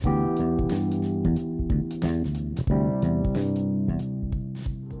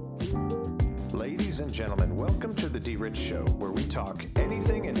gentlemen, welcome to the D Rich Show, where we talk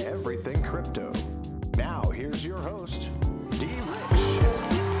anything and everything crypto. Now, here's your host, D Rich.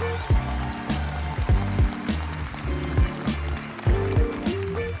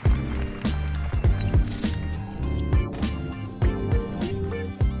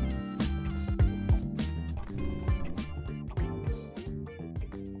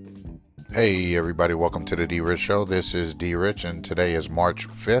 Hey everybody, welcome to the D Rich Show. This is D Rich and today is March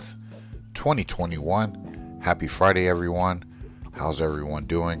 5th, 2021. Happy Friday everyone. How's everyone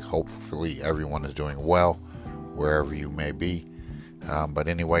doing? Hopefully everyone is doing well wherever you may be. But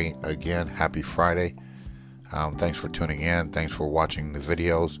anyway, again, happy Friday. Thanks for tuning in. Thanks for watching the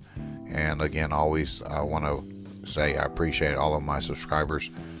videos. And again, always I want to say I appreciate all of my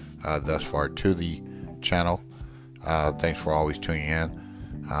subscribers thus far to the channel. Thanks for always tuning in.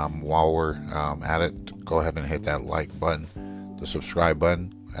 While we're at it, go ahead and hit that like button, the subscribe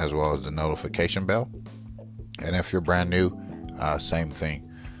button, as well as the notification bell. And if you're brand new, same thing.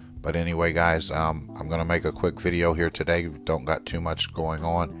 But anyway, guys, I'm going to make a quick video here today. Don't got too much going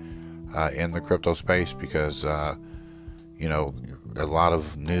on in the crypto space because, you know, a lot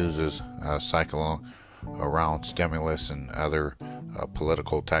of news is cycling around stimulus and other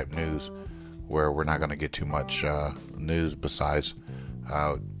political type news where we're not going to get too much news besides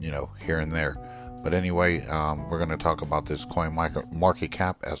you know, here and there. But anyway, we're going to talk about this coin market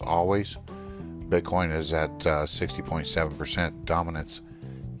cap as always. Bitcoin is at 60.7% dominance,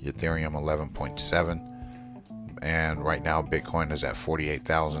 Ethereum 11.7%, and right now Bitcoin is at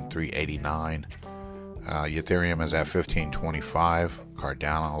 48,389. Ethereum is at 1525,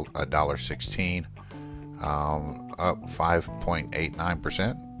 Cardano $1.16, up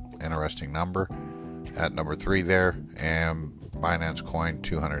 5.89%. Interesting number at number 3 there, and Binance Coin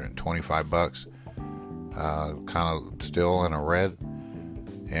 $225, kind of still in a red,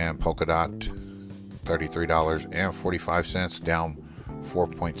 and Polkadot $33.45, down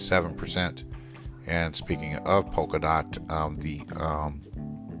 4.7%. And speaking of Polkadot,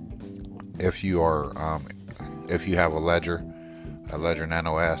 if you have a Ledger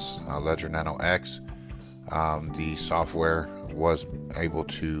Nano S, a Ledger Nano X, the software was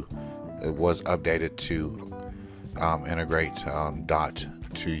updated to integrate DOT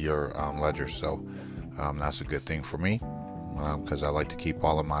to your ledger, so that's a good thing for me because I like to keep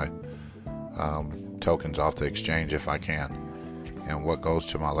all of my tokens off the exchange if I can, and what goes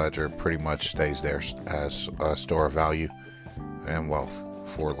to my ledger pretty much stays there as a store of value and wealth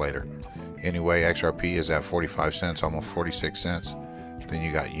for later. Anyway, XRP is at 45 cents, almost 46 cents. Then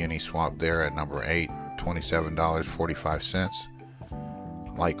you got Uniswap there at number 8, $27.45.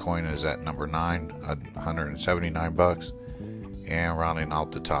 Litecoin is at number 9, $179, and rounding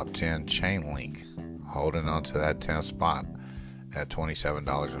out the top 10, Chainlink, holding on to that 10th spot at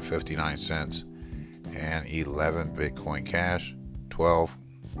 $27.59, and 11 Bitcoin Cash, 12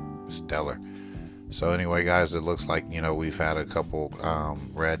 Stellar. So anyway, guys, it looks like, you know, we've had a couple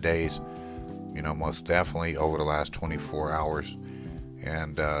red days, you know, most definitely over the last 24 hours,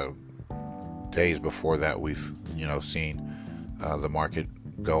 and days before that we've, you know, seen the market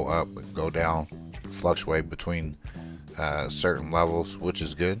go up, go down, fluctuate between certain levels, which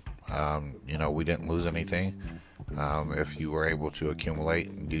is good. You know, we didn't lose anything. If you were able to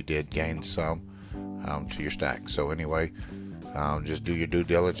accumulate, you did gain some to your stack. So anyway, just do your due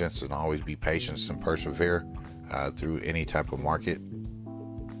diligence and always be patient and persevere through any type of market.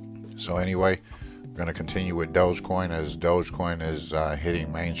 So anyway, we're going to continue with Dogecoin, as Dogecoin is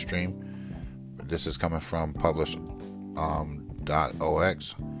hitting mainstream. This is coming from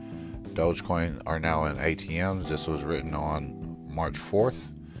publish.ox. Dogecoin are now in ATMs. This was written on March 4th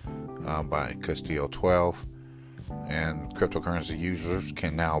by Castillo 12, and cryptocurrency users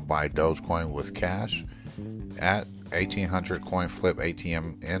can now buy Dogecoin with cash at 1800 CoinFlip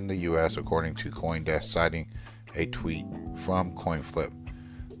ATM in the US, according to CoinDesk, citing a tweet from CoinFlip.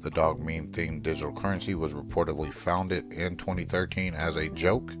 The dog meme themed digital currency was reportedly founded in 2013 as a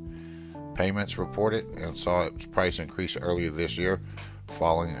joke. Payments reported and saw its price increase earlier this year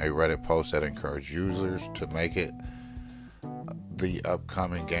following a Reddit post that encouraged users to make it. The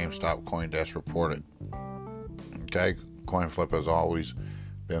upcoming GameStop, CoinDesk reported. Okay, CoinFlip has always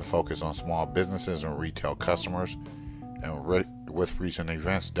been focused on small businesses and retail customers, and with recent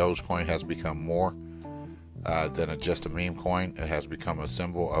events, Dogecoin has become more than just a meme coin. It has become a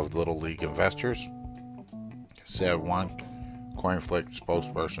symbol of little league investors, said one CoinFlip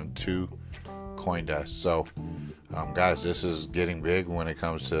spokesperson to CoinDesk. So guys, this is getting big when it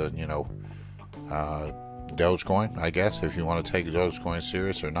comes to, you know, Dogecoin. I guess if you want to take Dogecoin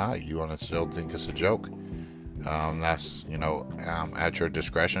serious or not, you want to still think it's a joke, that's, you know, at your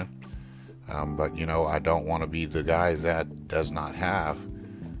discretion. But I don't want to be the guy that does not have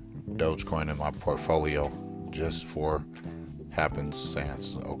Dogecoin in my portfolio just for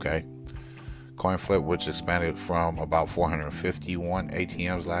happenstance. Okay. CoinFlip, which expanded from about 451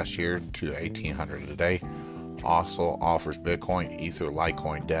 ATMs last year to 1,800 today, also offers Bitcoin, Ether,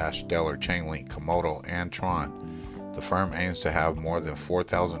 Litecoin, Dash, Stellar, Chainlink, Komodo, and Tron. The firm aims to have more than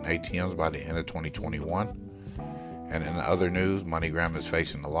 4,000 ATMs by the end of 2021. And in other news, MoneyGram is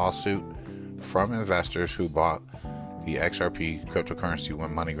facing a lawsuit from investors who bought the XRP cryptocurrency when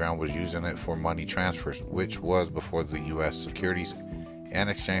MoneyGram was using it for money transfers, which was before the U.S. Securities and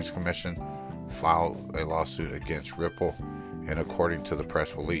Exchange Commission filed a lawsuit against Ripple, and according to the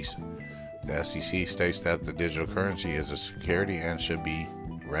press release, the SEC states that the digital currency is a security and should be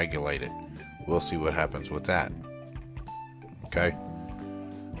regulated. We'll see what happens with that. Okay.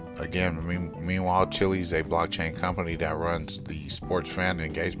 Again, meanwhile, Chiliz, a blockchain company that runs the sports fan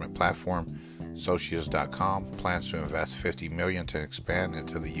engagement platform Socios.com, plans to invest $50 million to expand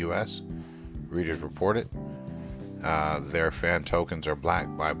into the U.S. Readers reported. Their fan tokens are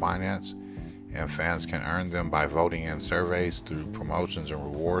backed by Binance, and fans can earn them by voting in surveys through promotions and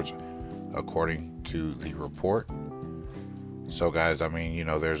rewards, according to the report. So, guys,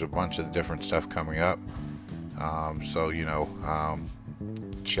 there's a bunch of different stuff coming up.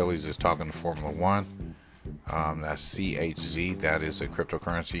 Chiliz is talking to Formula One. That's CHZ. That is a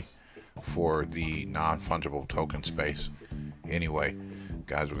cryptocurrency for the non-fungible token space. Anyway,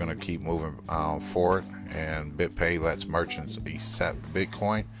 guys, we're going to keep moving forward, and BitPay lets merchants accept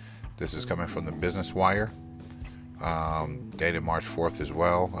Bitcoin. This is coming from the Business Wire, dated March 4th as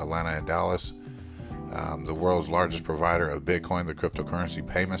well. Atlanta and Dallas. The world's largest provider of Bitcoin, the cryptocurrency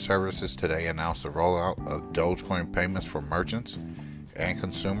payment services, today announced the rollout of Dogecoin payments for merchants and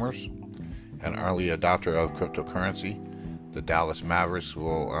consumers. An early adopter of cryptocurrency, the Dallas Mavericks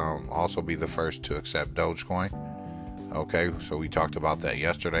will also be the first to accept Dogecoin. Okay, so we talked about that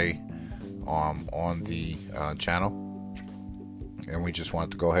yesterday on the channel, and we just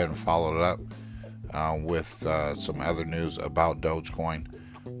wanted to go ahead and follow it up with some other news about Dogecoin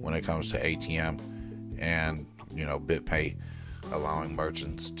when it comes to ATM and BitPay allowing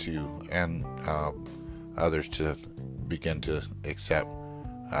merchants to and others to begin to accept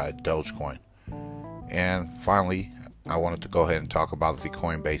Dogecoin. And finally, I wanted to go ahead and talk about the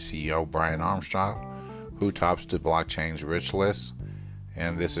Coinbase CEO Brian Armstrong, who tops the blockchain's rich list,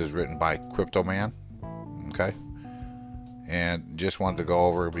 and this is written by CryptoMan. Okay, and just wanted to go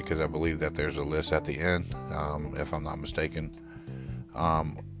over because I believe that there's a list at the end, if I'm not mistaken.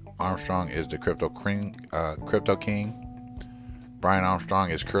 Armstrong is the crypto king. Brian Armstrong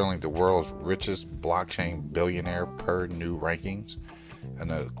is currently the world's richest blockchain billionaire per new rankings,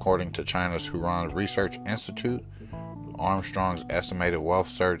 and according to China's Huron Research Institute, Armstrong's estimated wealth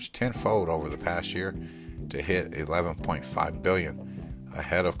surged tenfold over the past year to hit $11.5 billion,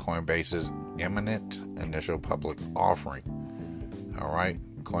 ahead of Coinbase's imminent initial public offering. All right,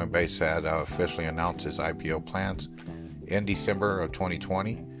 Coinbase had officially announced its IPO plans in December of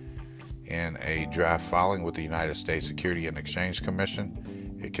 2020. In a draft filing with the United States Securities and Exchange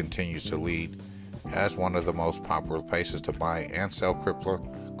Commission, it continues to lead as one of the most popular places to buy and sell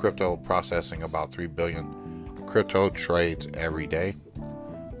crypto, processing about 3 billion crypto trades every day.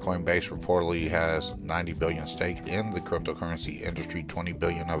 Coinbase reportedly has 90 billion stake in the cryptocurrency industry, 20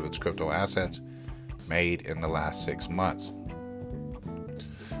 billion of its crypto assets made in the last 6 months.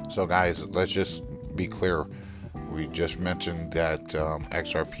 So guys, let's just be clear. We just mentioned that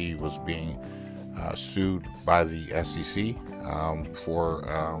XRP was being sued by the SEC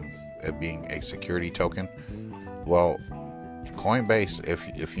for it being a security token. Well, Coinbase,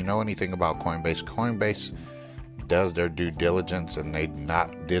 if you know anything about Coinbase does their due diligence, and they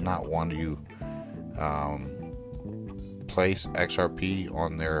did not want to place XRP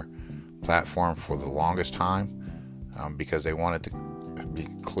on their platform for the longest time because they wanted to be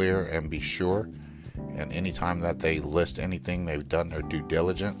clear and be sure. And anytime that they list anything, they've done their due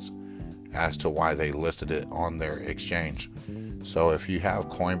diligence as to why they listed it on their exchange. So if you have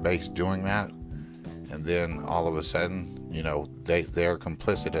Coinbase doing that, and then all of a sudden, they're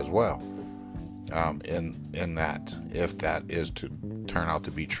complicit as well in that, if that is to turn out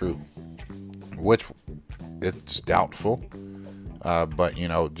to be true, which it's doubtful, but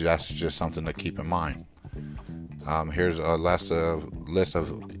that's just something to keep in mind. Here's a list of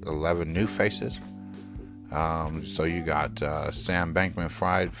 11 new faces. So you got Sam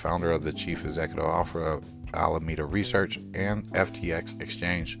Bankman-Fried, founder of the chief executive officer of Alameda Research and FTX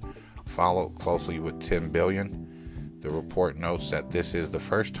Exchange, followed closely with $10 billion. The report notes that this is the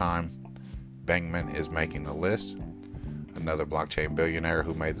first time Bankman is making the list. Another blockchain billionaire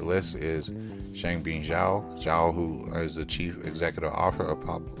who made the list is Changbin Zhao. Zhao, who is the chief executive officer of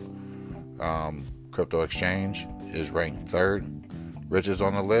Pop Crypto Exchange, is ranked third richest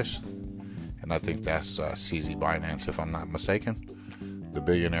on the list, and I think that's CZ Binance, if I'm not mistaken. The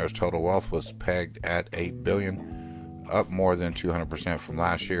billionaire's total wealth was pegged at $8 billion, up more than 200% from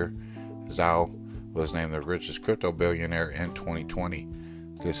last year. Zhao was named the richest crypto billionaire in 2020.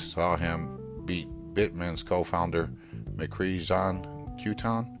 This saw him beat Bitmain's co-founder Micrezan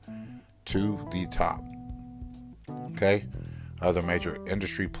Qton to the top. Okay, other major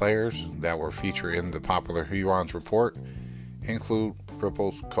industry players that were featured in the popular Huron's report include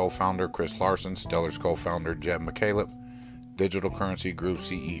Ripple's co-founder Chris Larsen, Stellar's co-founder Jed McCaleb, Digital Currency Group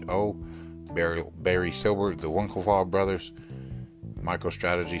CEO Barry Silbert, the Winklevoss brothers,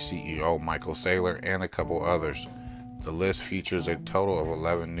 MicroStrategy CEO Michael Saylor, and a couple others. The list features a total of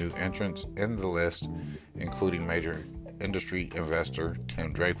 11 new entrants in the list, including major industry investor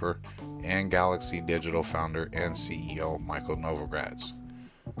Tim Draper and Galaxy Digital founder and CEO Michael Novogratz.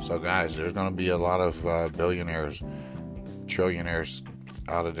 So guys, there's going to be a lot of billionaires, trillionaires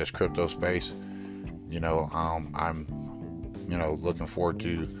out of this crypto space. I'm looking forward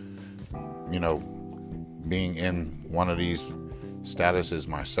to being in one of these statuses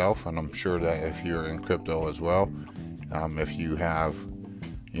myself, and I'm sure that if you're in crypto as well, if you have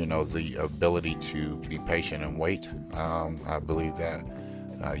the ability to be patient and wait, I believe that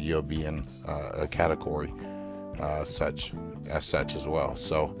you'll be in a category such as well.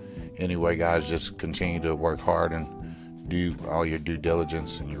 So anyway, guys, just continue to work hard and do all your due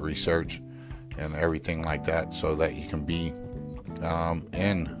diligence and your research and everything like that, so that you can be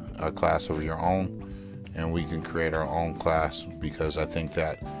in a class of your own, and we can create our own class, because I think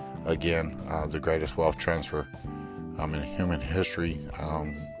that, again, the greatest wealth transfer in human history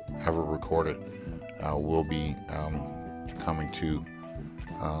ever recorded will be coming to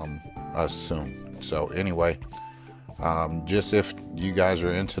us soon. So anyway, just if you guys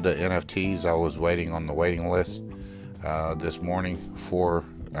are into the NFTs, I was waiting on the waiting list this morning for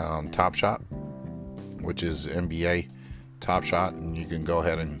Top Shot, which is NBA Top Shot, and you can go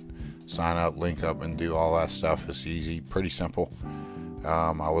ahead and sign up, link up, and do all that stuff. It's easy, pretty simple.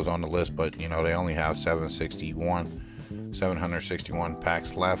 I was on the list, but they only have 761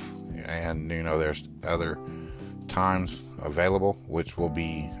 packs left, and there's other times available, which will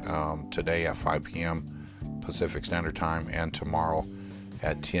be today at 5 p.m. Pacific Standard Time and tomorrow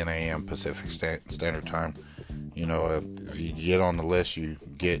at 10 a.m. Pacific Standard Time. If you get on the list, you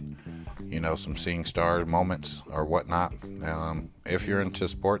get some seeing star moments or whatnot. If you're into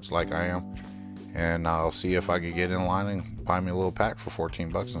sports like I am, and I'll see if I can get in line and buy me a little pack for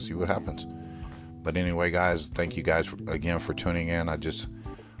 $14 and see what happens. But anyway, guys, thank you guys again for tuning in. I just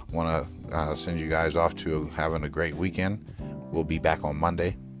want to send you guys off to having a great weekend. We'll be back on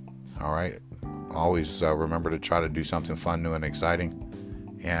Monday. All right. Always remember to try to do something fun, new, and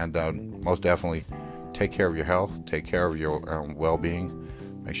exciting. And most definitely take care of your health. Take care of your well-being.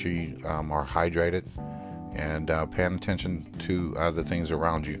 Make sure you are hydrated and paying attention to the things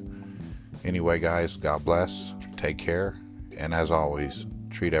around you. Anyway, guys, God bless. Take care. And as always,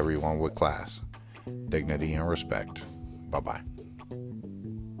 treat everyone with class, dignity, and respect. Bye-bye.